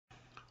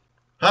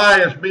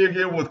Hi, it's me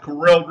again with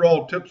Corel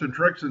Draw Tips and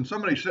Tricks, and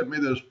somebody sent me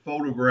this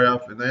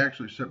photograph, and they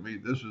actually sent me,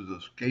 this is a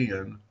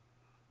scan,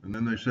 and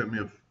then they sent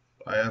me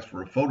I asked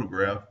for a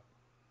photograph,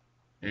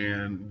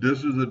 and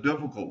this is a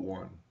difficult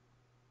one,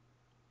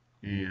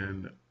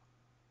 and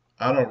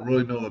I don't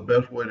really know the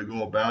best way to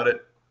go about it.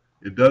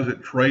 It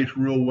doesn't trace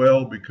real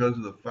well because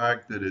of the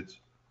fact that it's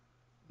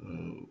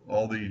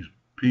all these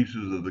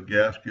pieces of the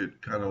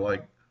gasket kind of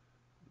like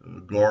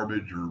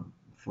garbage or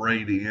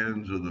frayed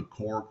ends of the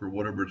cork or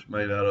whatever it's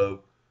made out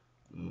of,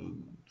 uh,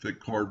 thick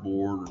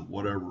cardboard or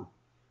whatever.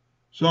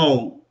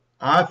 So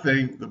I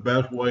think the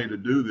best way to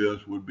do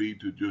this would be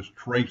to just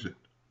trace it.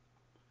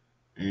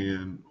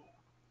 And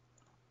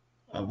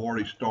I've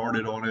already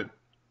started on it,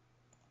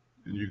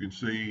 and you can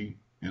see,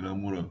 and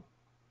I'm going to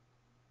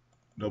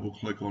double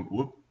click on,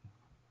 whoop,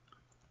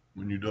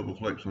 when you double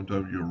click,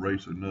 sometimes you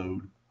erase a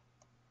node,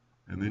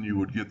 and then you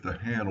would get the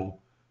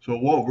handle. So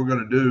what we're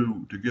going to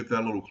do to get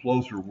that a little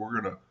closer,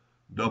 we're going to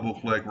double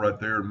click right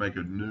there and make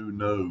a new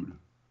node.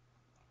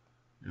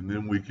 And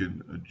then we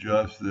can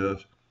adjust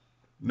this.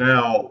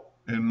 Now,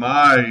 in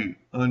my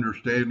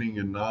understanding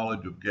and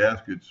knowledge of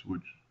gaskets,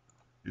 which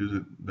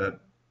isn't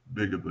that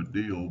big of a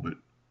deal, but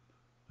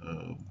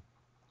um,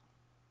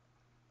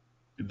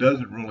 it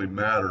doesn't really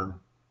matter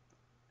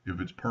if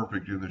it's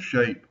perfect in the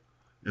shape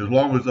as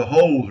long as the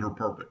holes are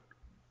perfect.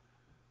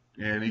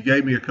 And he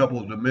gave me a couple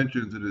of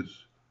dimensions that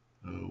it's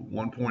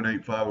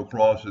 1.85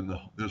 across, and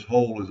this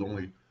hole is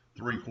only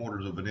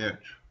 3/4 of an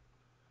inch.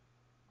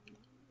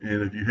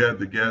 And if you had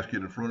the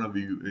gasket in front of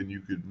you and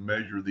you could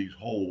measure these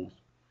holes,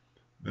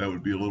 that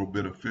would be a little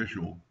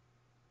beneficial.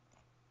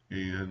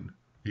 And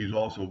he's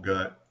also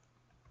got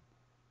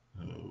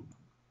uh,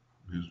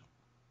 his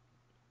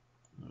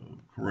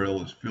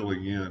Corel is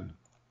filling in.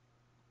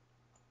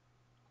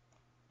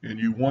 And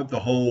you want the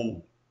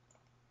hole,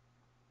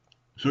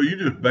 so you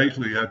just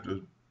basically have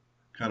to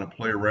kind of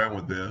play around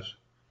with this.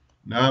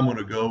 Now I'm going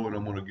to go and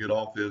I'm going to get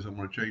off this. I'm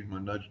going to change my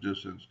nudge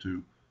distance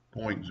to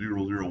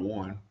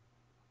 0.001.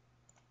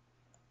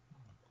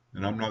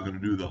 And I'm not going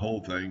to do the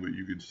whole thing, but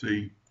you can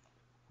see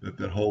that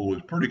that hole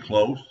is pretty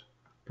close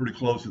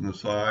in the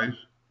size.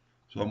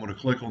 So I'm going to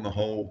click on the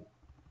hole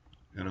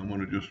and I'm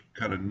going to just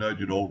kind of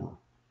nudge it over.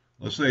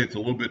 Let's say it's a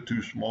little bit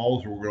too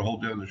small, so we're going to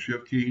hold down the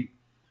shift key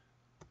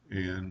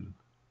and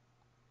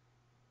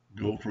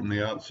go from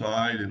the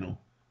outside, and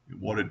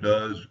what it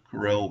does,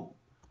 Corel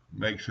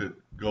makes it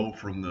go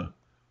from the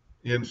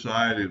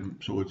inside,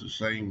 and so it's the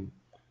same,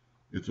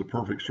 it's a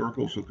perfect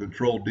circle. So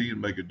Control D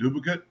and make a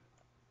duplicate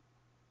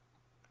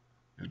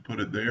and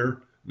put it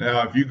there.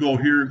 Now if you go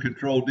here and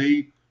Control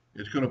D,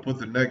 it's going to put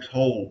the next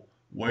hole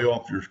way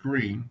off your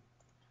screen.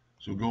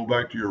 So go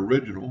back to your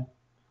original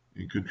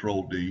and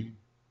Control D.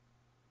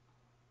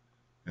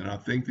 And I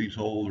think these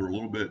holes are a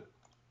little bit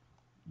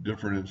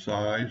different in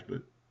size,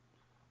 but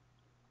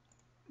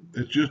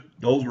it's just,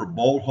 those are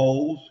bolt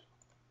holes.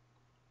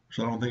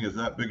 So I don't think it's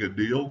that big a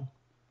deal.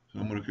 So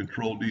I'm going to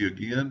Control D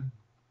again.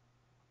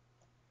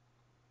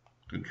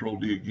 Control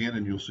D again,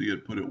 and you'll see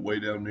it put it way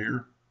down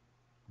there.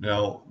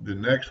 Now the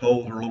next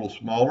holes are a little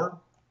smaller.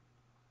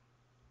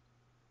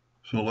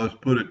 So let's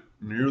put it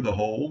near the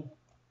hole.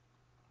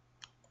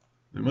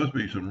 There must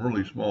be some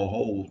really small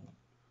holes.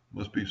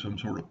 Must be some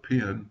sort of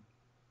pin.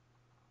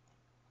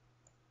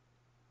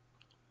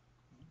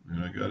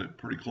 And I got it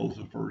pretty close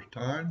the first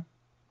time.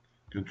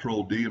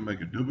 Control D and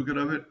make a duplicate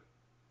of it.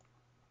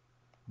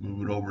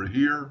 Move it over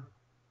here.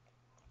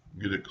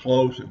 Get it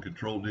close and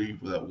Control D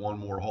for that one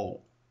more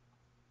hole.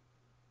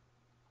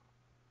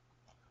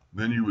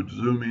 Then you would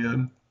zoom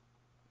in,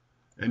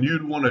 and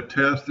you'd want to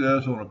test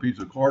this on a piece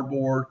of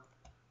cardboard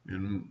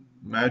and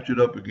match it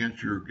up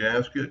against your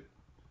gasket.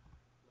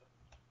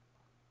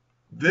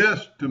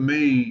 This to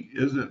me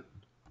isn't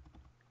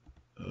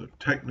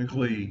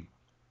technically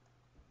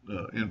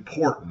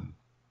important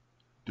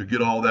to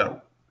get all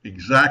that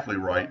exactly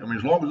right. I mean,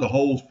 as long as the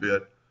holes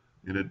fit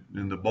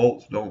and the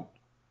bolts don't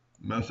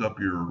mess up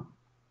your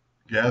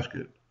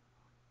gasket.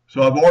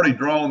 So I've already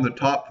drawn the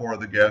top part of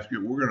the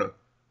gasket.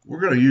 We're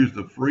gonna use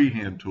the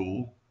freehand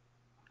tool,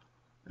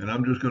 and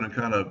I'm just gonna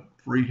kind of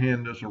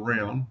freehand this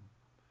around.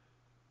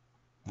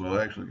 Well,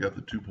 I actually got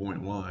the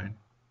 2-point line.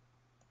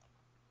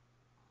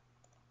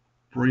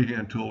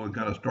 Freehand tool and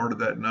kind of started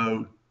that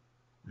node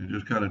and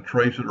just kind of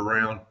trace it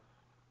around.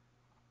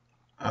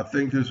 I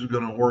think this is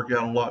going to work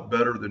out a lot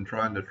better than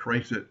trying to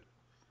trace it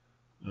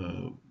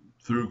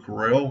through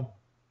Corel.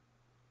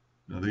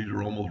 Now these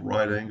are almost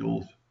right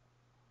angles.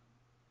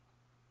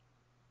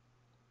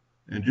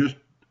 And just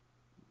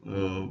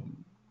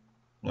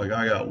like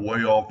I got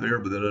way off there,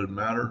 but that doesn't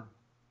matter.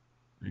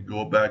 You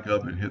go back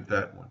up and hit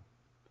that one.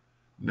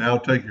 Now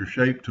take your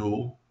shape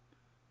tool,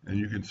 and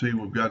you can see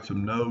we've got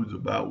some nodes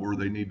about where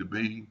they need to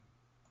be.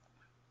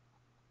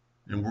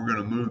 And we're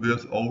going to move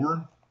this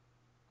over,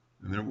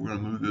 and then we're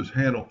going to move this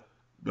handle.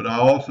 But I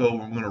also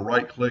am going to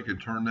right click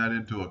and turn that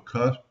into a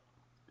cusp,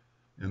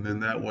 and then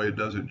that way it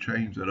doesn't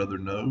change that other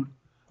node.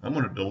 I'm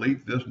going to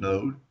delete this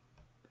node.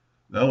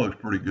 That looks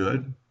pretty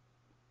good.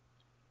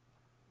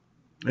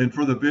 And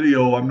for the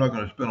video, I'm not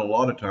going to spend a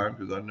lot of time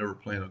because I never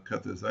plan to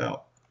cut this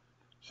out.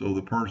 So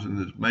the person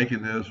that's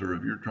making this, or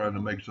if you're trying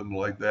to make something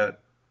like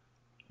that,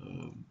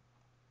 um,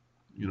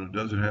 it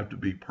doesn't have to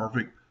be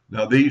perfect.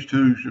 Now these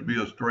two should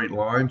be a straight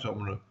line, so I'm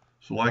going to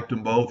select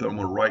them both. I'm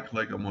going to right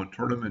click. I'm going to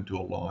turn them into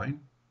a line.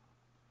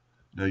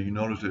 Now you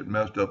notice it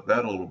messed up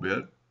that a little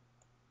bit.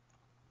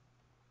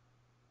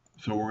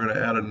 So we're going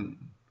to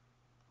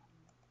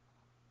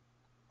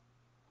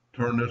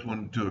turn this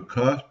one to a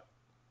cusp.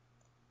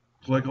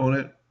 Click on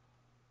it.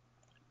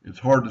 It's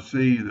hard to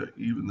see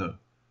even the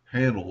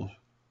handles.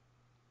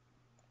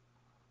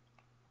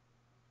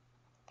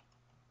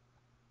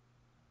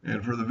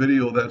 And for the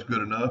video, that's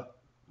good enough.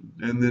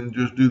 And then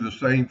just do the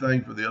same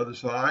thing for the other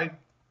side.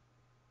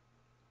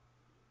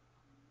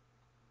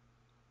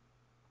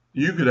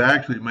 You could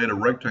actually make a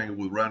rectangle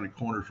with rounded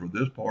corners for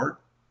this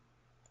part.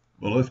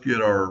 But let's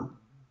get our,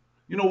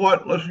 you know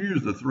what? Let's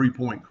use the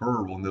 3-point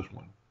curve on this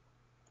one.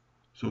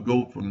 So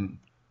go from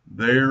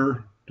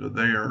there to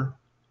there,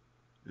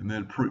 and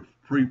then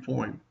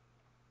 3-point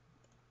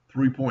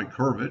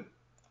curve it.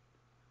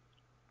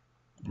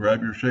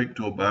 Grab your shape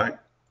tool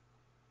back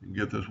and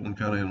get this one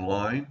kind of in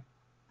line.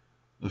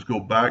 Let's go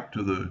back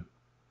to the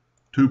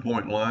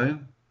 2-point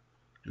line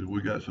because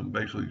we got some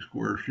basically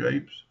square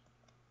shapes.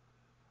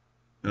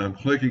 And I'm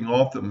clicking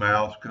off the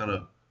mouse, kind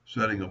of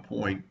setting a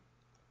point.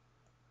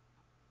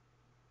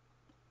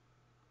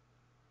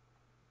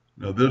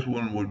 Now this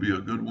one would be a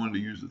good one to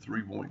use the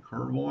 3-point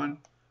curve on,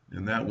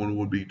 and that one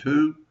would be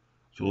too.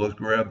 So let's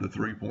grab the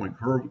 3-point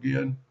curve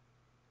again.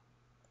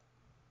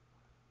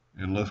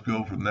 And let's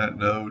go from that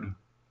node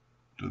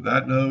to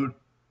that node,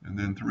 and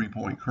then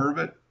 3-point curve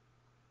it.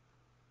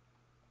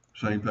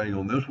 Same thing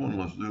on this one.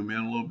 Let's zoom in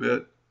a little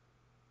bit.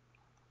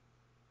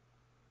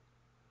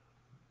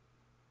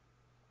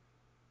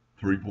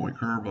 3-point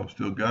curve, I've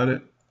still got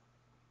it.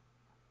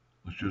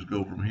 Let's just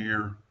go from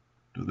here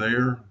to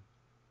there.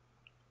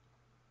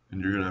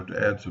 And you're going to have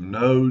to add some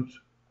nodes.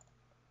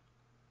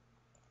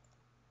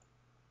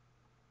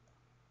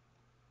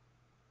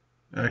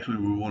 Actually,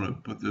 we want to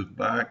put this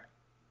back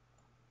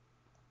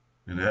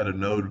and add a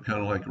node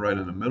kind of like right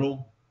in the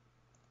middle.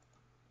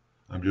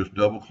 I'm just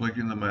double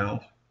clicking the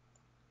mouse.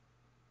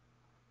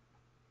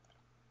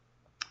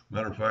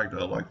 Matter of fact,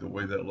 I like the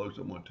way that looks.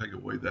 I'm going to take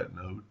away that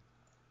node.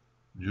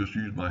 Just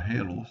use my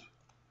handles.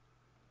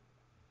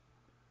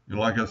 And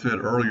like I said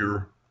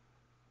earlier,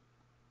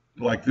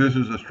 like this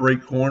is a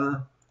straight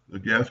corner. The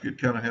gasket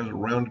kind of has a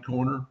round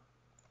corner.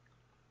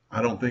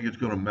 I don't think it's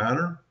going to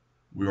matter.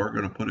 We are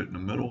going to put it in the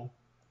middle.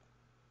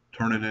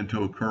 Turn it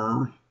into a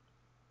curve.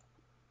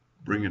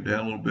 Bring it down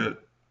a little bit.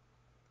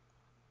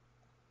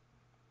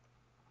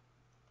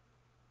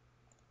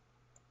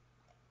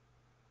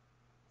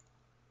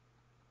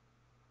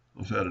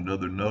 Let's add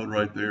another node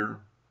right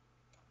there.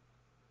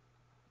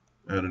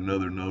 Add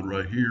another node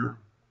right here.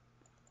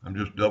 I'm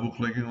just double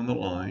clicking on the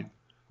line.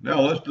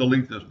 Now let's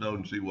delete this node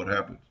and see what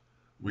happens.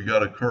 We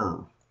got a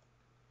curve.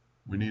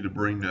 We need to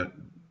bring that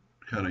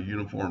kind of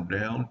uniform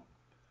down.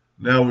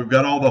 Now we've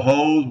got all the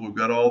holes, we've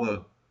got all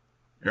the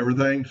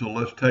everything. So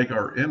let's take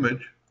our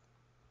image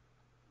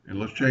and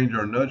let's change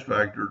our nudge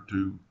factor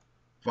to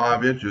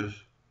 5 inches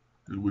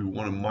because we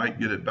might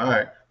get it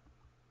back.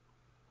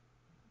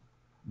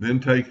 Then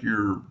take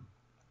your,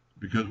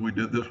 because we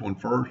did this one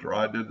first, or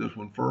I did this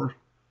one first,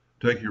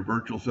 take your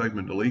virtual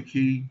segment delete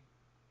key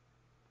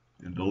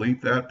and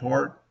delete that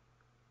part,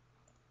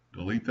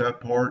 delete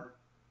that part,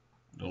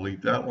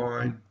 delete that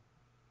line.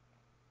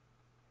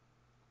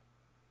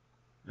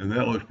 And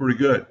that looks pretty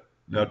good.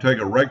 Now take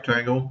a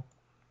rectangle,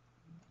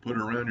 put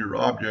it around your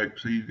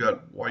object. See, you've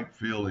got white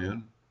fill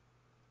in.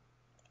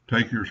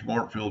 Take your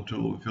smart fill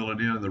tool and fill it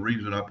in. And the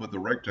reason I put the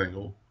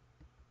rectangle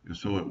is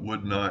so it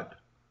would not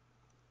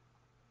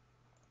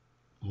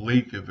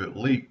leak if it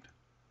leaked.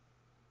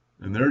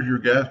 And there's your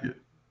gasket.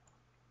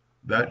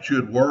 That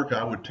should work.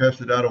 I would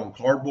test it out on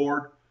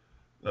cardboard.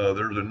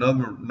 There's a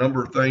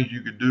number of things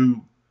you could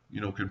do,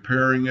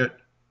 comparing it.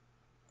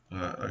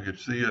 I could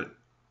see it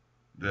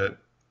that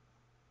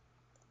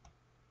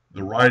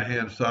the right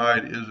hand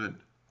side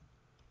isn't,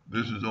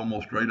 this is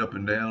almost straight up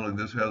and down, and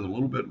this has a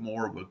little bit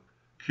more of a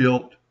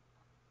kilt.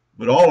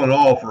 But all in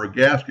all, for a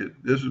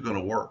gasket, this is going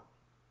to work.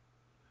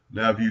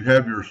 Now, if you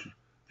have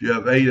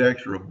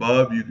 8x or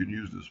above, you can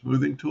use the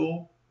smoothing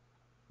tool.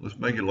 Let's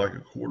make it like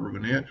 1/4 of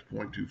an inch,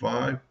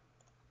 0.25.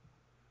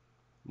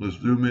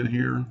 Let's zoom in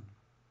here,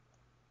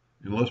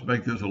 and let's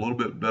make this a little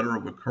bit better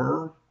of a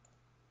curve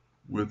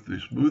with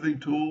the smoothing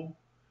tool.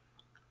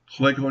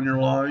 Click on your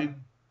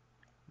line,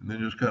 and then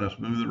just kind of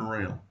smooth it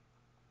around.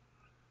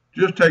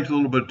 Just takes a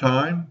little bit of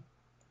time.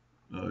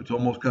 It's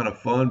almost kind of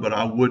fun, but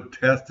I would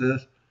test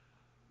this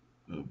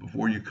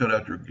before you cut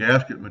out your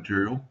gasket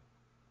material,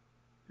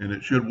 and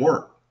it should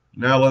work.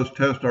 Now let's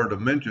test our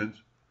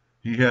dimensions.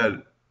 He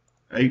had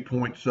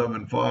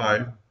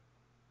 8.75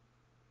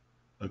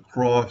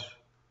 across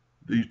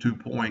these 2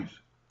 points,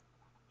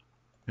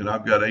 and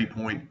I've got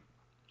 8.8,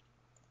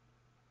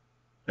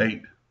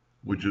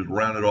 which is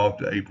rounded off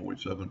to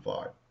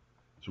 8.75.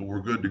 So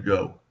we're good to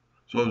go.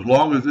 So as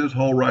long as this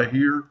hole right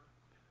here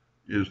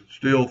is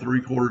still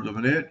 3/4 of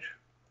an inch.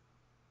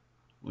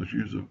 Let's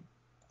use a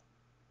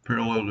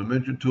parallel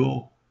dimension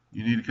tool.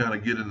 You need to kind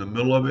of get in the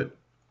middle of it,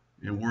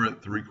 and we're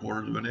at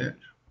 3/4 of an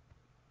inch.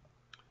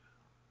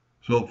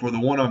 So for the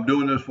one I'm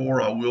doing this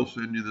for, I will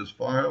send you this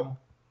file,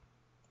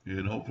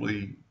 and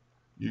hopefully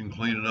you can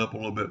clean it up a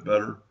little bit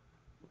better.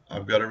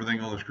 I've got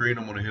everything on the screen.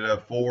 I'm going to hit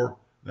F4.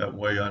 That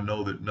way I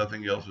know that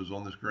nothing else is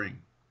on the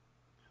screen.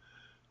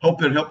 Hope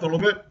that helped a little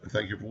bit.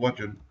 Thank you for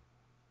watching.